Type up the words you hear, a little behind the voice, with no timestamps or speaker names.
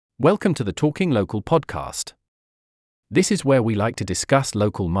Welcome to the Talking Local podcast. This is where we like to discuss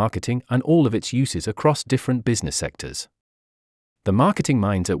local marketing and all of its uses across different business sectors. The marketing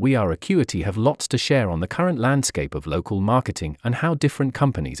minds at We Are Acuity have lots to share on the current landscape of local marketing and how different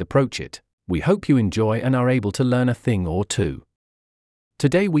companies approach it. We hope you enjoy and are able to learn a thing or two.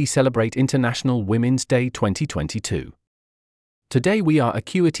 Today we celebrate International Women's Day 2022. Today We Are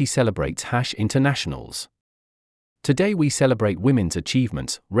Acuity celebrates #Internationals. Today we celebrate women's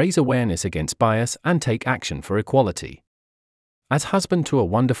achievements, raise awareness against bias, and take action for equality. As husband to a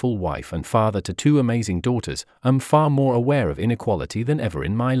wonderful wife and father to 2 amazing daughters, I'm far more aware of inequality than ever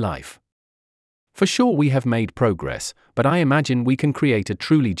in my life. For sure we have made progress, but I imagine we can create a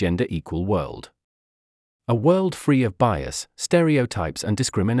truly gender-equal world. A world free of bias, stereotypes and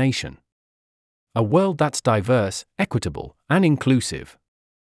discrimination. A world that's diverse, equitable, and inclusive.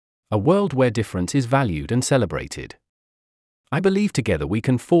 A world where difference is valued and celebrated. I believe together we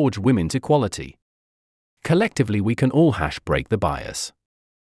can forge women's equality. Collectively we can all break the bias.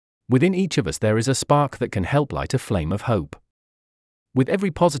 Within each of us there is a spark that can help light a flame of hope. With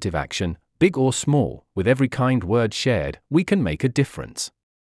every positive action, big or small, with every kind word shared, we can make a difference.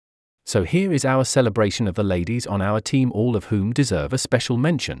 So here is our celebration of the ladies on our team, all of whom deserve a special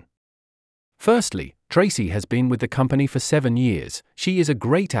mention. Firstly, Tracy has been with the company for 7 years. She is a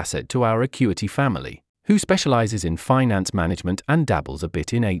great asset to our Acuity family, who specializes in finance management and dabbles a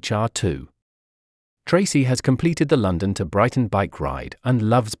bit in HR too. Tracy has completed the London to Brighton bike ride and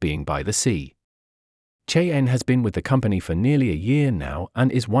loves being by the sea. Cheyenne has been with the company for nearly a year now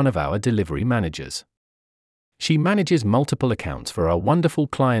and is one of our delivery managers. She manages multiple accounts for our wonderful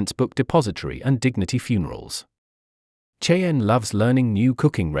clients Book Depository and Dignity Funerals. Cheyenne loves learning new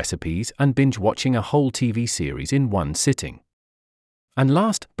cooking recipes and binge-watching a whole TV series in one sitting. And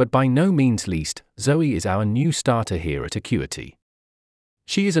last, but by no means least, Zoe is our new starter here at Acuity.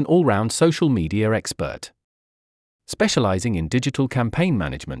 She is an all-round social media expert. Specializing in digital campaign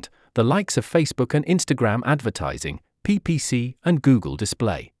management, the likes of Facebook and Instagram advertising, PPC, and Google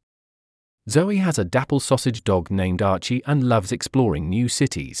Display. Zoe has a dapple sausage dog named Archie and loves exploring new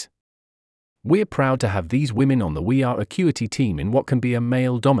cities. We're proud to have these women on the We Are Acuity team in what can be a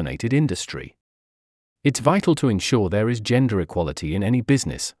male-dominated industry. It's vital to ensure there is gender equality in any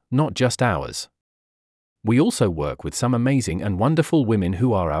business, not just ours. We also work with some amazing and wonderful women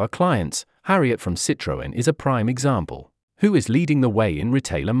who are our clients. Harriet from Citroën is a prime example, who is leading the way in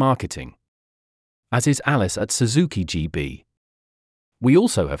retailer marketing. As is Alice at Suzuki GB. We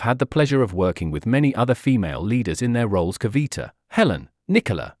also have had the pleasure of working with many other female leaders in their roles: Kavita, Helen,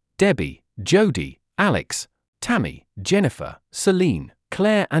 Nicola, Debbie, Jody, Alex, Tammy, Jennifer, Celine,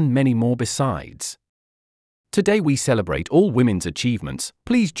 Claire and many more besides. Today we celebrate all women's achievements.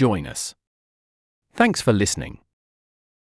 Please join us. Thanks for listening.